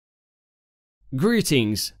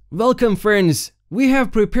Greetings, welcome friends, we have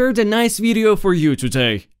prepared a nice video for you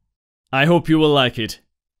today. I hope you will like it.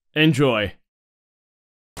 Enjoy.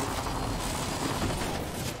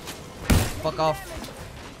 Fuck off.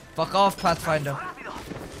 Fuck off, Pathfinder.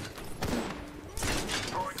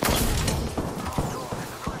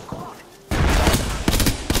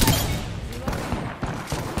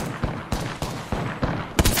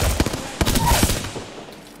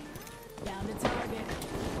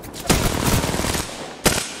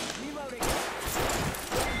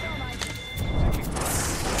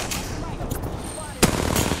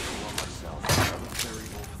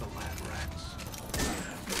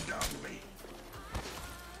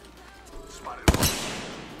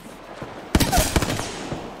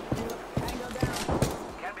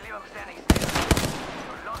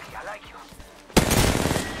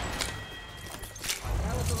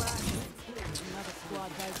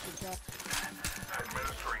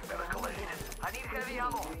 Administering medical aid. I need heavy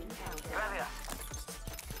ammo.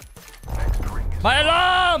 My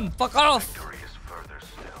alarm! Fuck off! Victory is further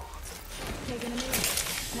still. Taking a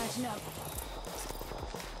minute. Catching up.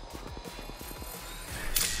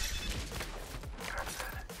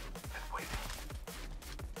 Captain is waiting.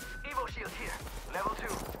 Evo shield here. Level 2.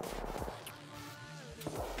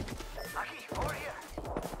 Aki, over here.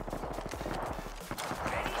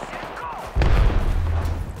 Ready, set, go!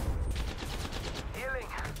 Healing.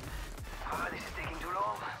 Ah, this is taking too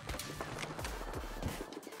long.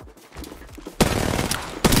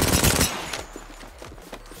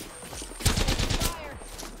 Fire.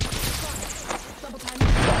 Double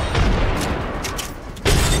time.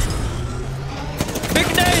 Big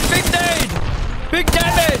nade! Big nade! Big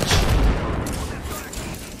damage!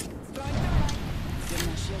 Throwing thermite. Giving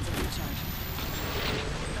my shields a recharge.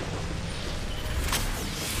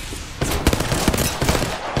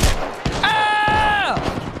 Ah!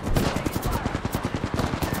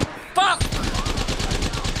 Fuck!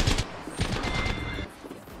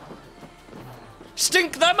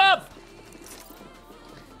 Stink them up!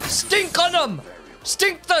 Stink on them!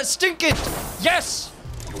 Stink it! Yes!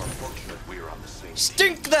 You are fortunate we are on the same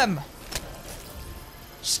Stink them!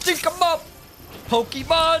 Stink them up!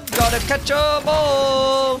 Pokemon, gotta catch 'em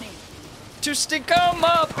all! To stink 'em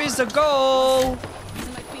up is the goal!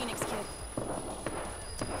 Using my Phoenix kit.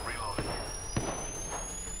 reloading.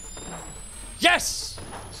 Yes!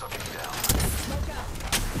 Subject down. Smoke out.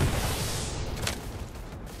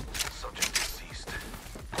 Subject deceased.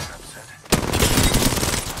 Trap set.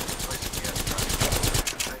 Placing the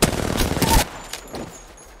airstrike.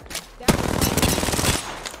 Down.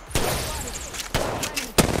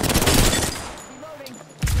 Reloading.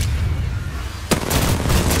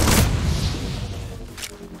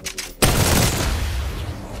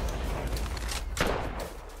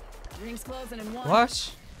 Ring's closing in one.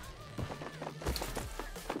 What?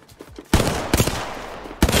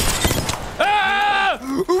 Ah!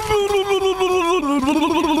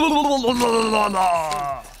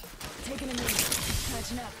 Taking a minute.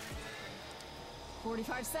 Catching up.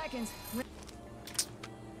 45 seconds.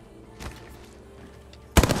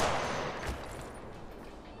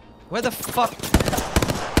 Where the fuck?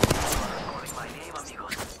 Calling my name,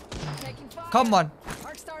 amigos. Taking fire. Come on.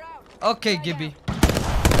 Arc start out. Okay, Right Gibby. now.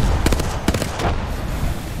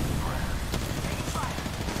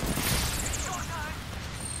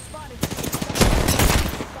 Spotted.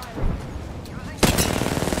 Fire.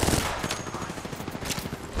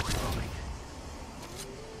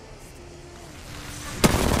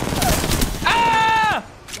 Ah!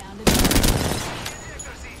 Down to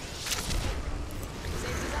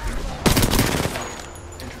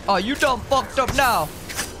Oh, you done fucked up now.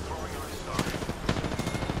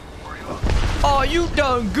 Oh, you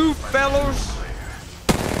done goof, fellas.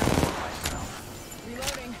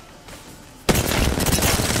 reloading.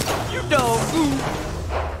 You done goof.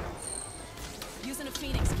 Using a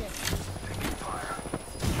Phoenix kit.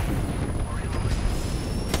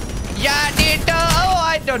 Yeah, did oh,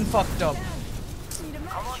 I done fucked up. Need a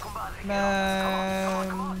match.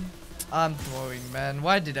 Man, I'm throwing, man.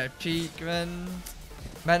 Why did I peek, man?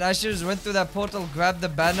 Man, I should just went through that portal, grabbed the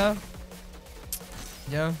banner.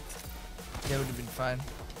 Yeah, it would have been fine.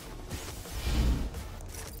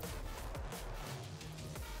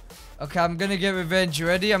 Okay, I'm gonna get revenge. You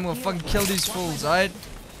ready? I'm gonna fucking kill these fools, alright?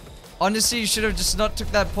 Honestly, you should have just not took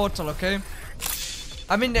that portal, okay?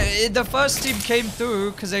 I mean, the first team came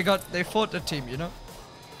through because they fought the team, you know?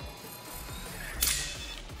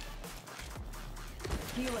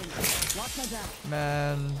 Healing. Watch my back.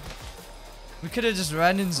 Man, we could have just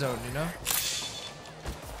ran in zone, you know?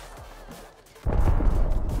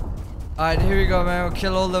 Alright, here we go, man. We'll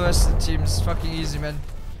kill all the rest of the teams. Fucking easy, man.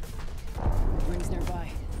 Rings nearby.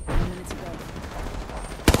 1 minute to go.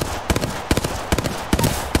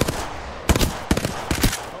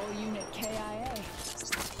 Whole unit KIA.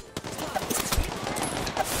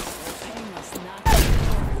 Pain must not be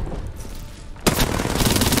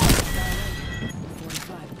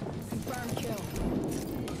 45. Confirm kill.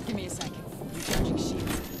 Give me a second. Recharging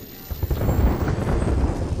shields.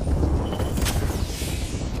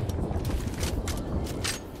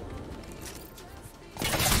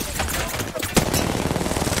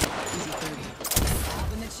 Easy 30. Up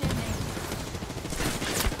in the chimney.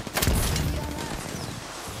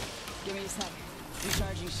 Give me a second.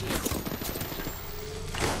 Recharging shields.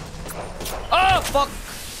 Oh, fuck!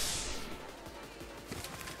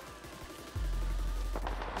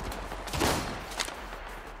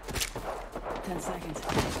 10 seconds.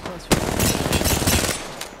 Close.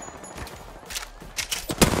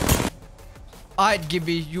 Alright,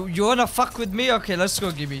 Gibby. You wanna fuck with me? Okay, let's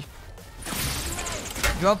go, Gibby.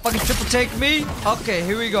 You wanna fucking triple take me? Okay,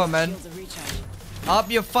 here we go, man. Shields are recharged. I hope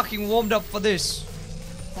you're fucking warmed up for this.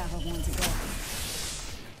 Half of one to go.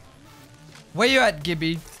 Where you at,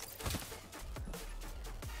 Gibby?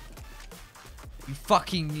 You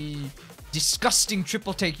fucking disgusting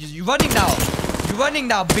triple take. You running now? You running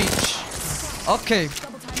now, bitch? Okay.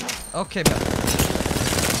 Okay, man.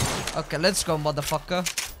 Okay, let's go, motherfucker.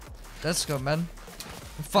 Let's go, man.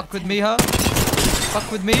 You fuck with me, huh?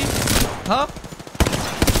 Fuck with me? Huh?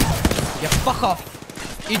 Yeah, fuck off,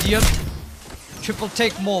 idiot. Triple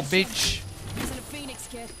take more, bitch. Using a Phoenix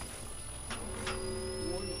kit.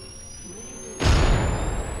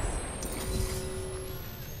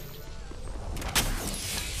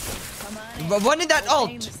 Come on. Run in that ult.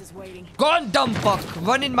 Amos is waiting. Go on, dumb fuck.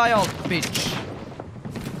 Run in my ult, bitch.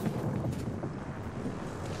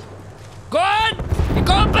 Go on!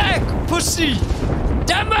 Go back, pussy!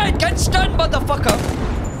 Damn it! Get stunned, motherfucker!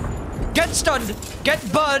 Get stunned! Get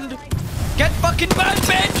burned! Get fucking burned,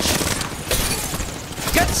 bitch!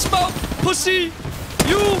 Get smoked, pussy!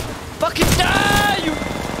 You fucking die! You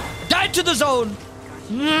die to the zone!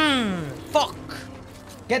 Fuck!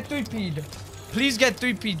 Get 3P'd. Please get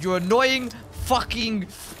 3P'd, you annoying fucking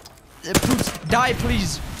poops. Die,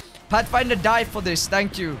 please. Pathfinder, die for this.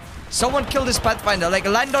 Thank you. Someone kill this Pathfinder. Like,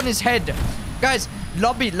 land on his head. Guys,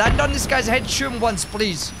 lobby, land on this guy's head. Shoot him once,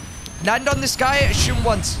 please. Land on this guy. Shoot him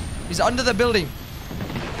once. He's under the building.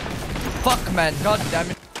 Fuck, man. God damn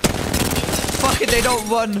it. Fuck it, they don't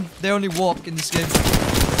run. They only walk in this game.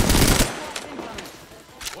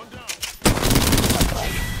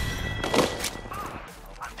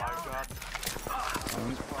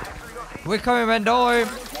 We're coming, man. Don't worry.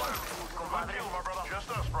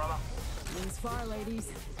 Wings far, ladies.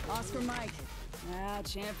 Oscar Mike. Ah,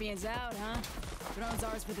 champions out, huh? Throne's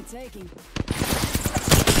ours for the taking.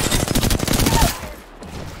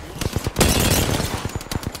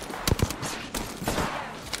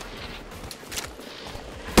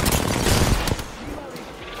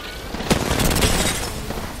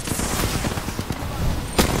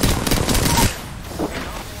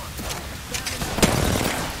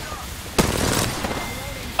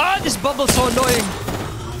 Ah, this bubble's so annoying.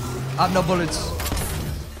 I have no bullets.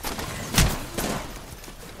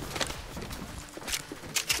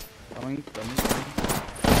 I'm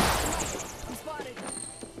spotted.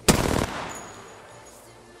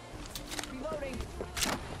 Reloading.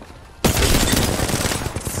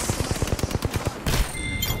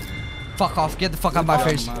 Fuck off. Get the fuck out of my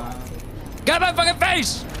face. Get out of my fucking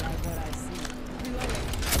face!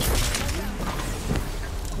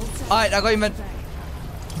 Alright, I got you, man.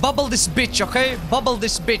 Bubble this bitch, okay? Bubble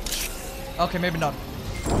this bitch. Okay, maybe not.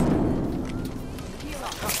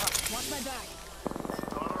 Watch my back.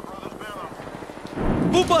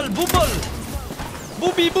 Booble, booble!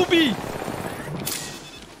 Booby, booby!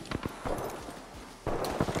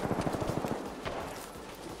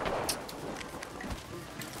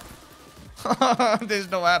 There's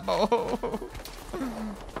no ammo.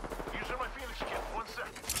 Using my Phoenix kit. 1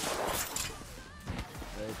 second.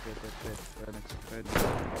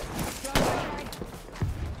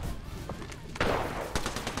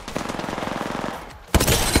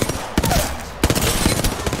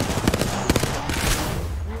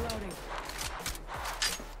 Reloading.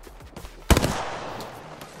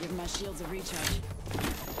 Give my shields a recharge.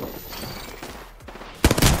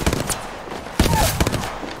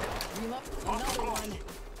 Reload. Another one.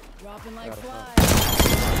 Dropping like flies.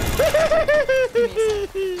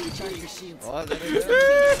 Give me a sec. Recharge your shields. Up in the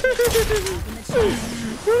chest.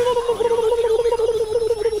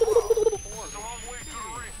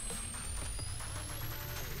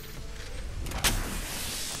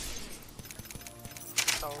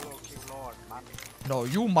 No,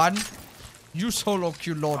 you man. You solo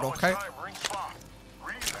queue lord, okay? Time, ring spot.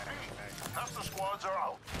 Reset. Half the squads are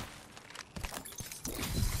out.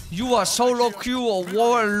 You are solo queue or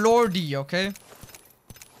warlordy, okay?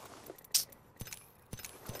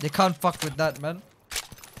 They can't fuck with that, man.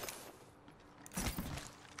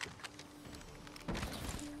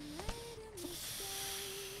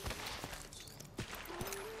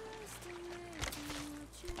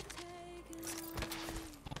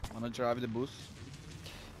 Wanna drive the bus?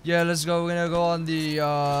 Yeah, let's go. We're gonna go on the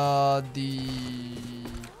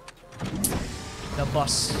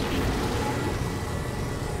bus.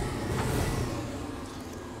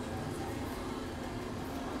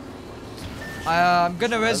 I'm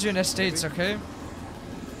gonna res you in estates, okay?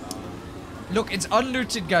 Look, it's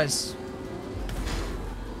unlooted, guys.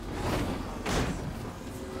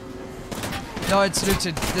 No, it's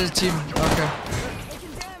looted. There's a team. Okay.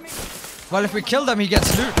 Well, if we kill them, he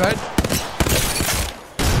gets loot, right?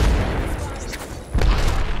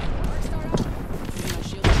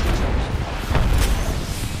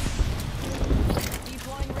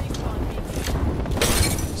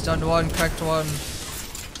 Stunned one, cracked one.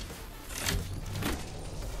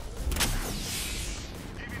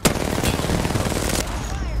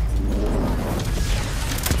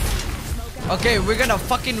 Okay, we're gonna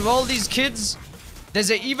fucking roll these kids. There's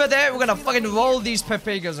an Eva there. We're gonna fucking roll these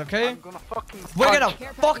Pepegas, okay? We're gonna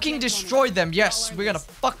fucking destroy them. Yes, we're gonna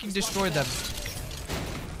fucking destroy them.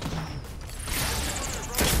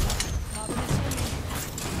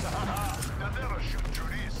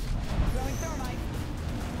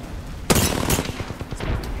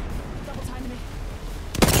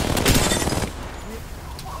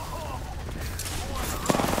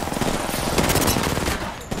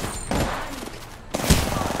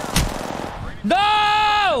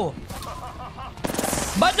 No!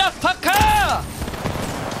 Motherfucker!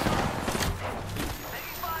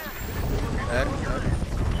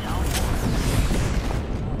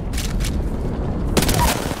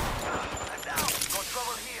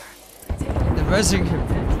 They're resing him.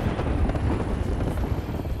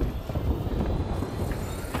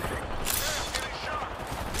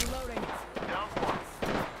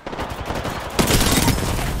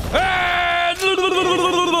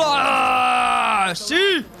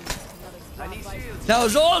 See? That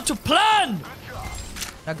was all to plan!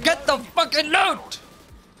 Now get the fucking loot!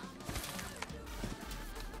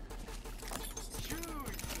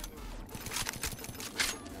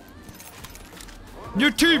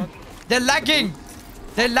 New team! They're lagging!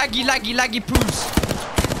 They're laggy poos!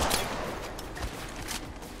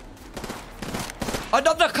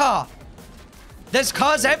 Another car! There's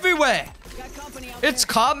cars everywhere! It's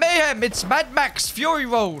car mayhem! It's Mad Max Fury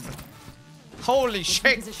Road! Holy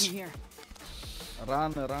shit!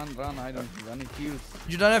 Run. I don't have any heals.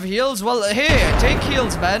 You don't have heals? Well, here, take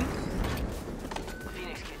heals, man.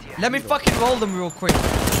 Let me fucking roll them real quick.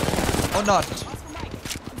 Or not.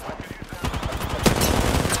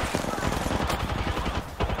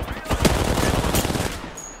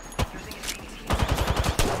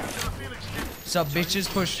 Sup, bitches?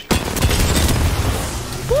 Push.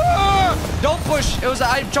 Woo! Don't push! It was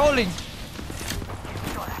I'm trolling.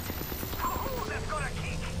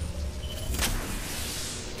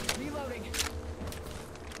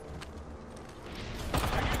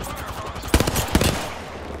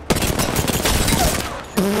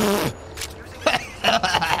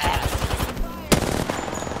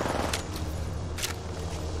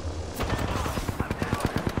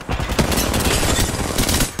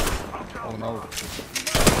 Oh no.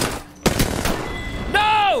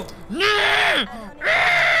 No!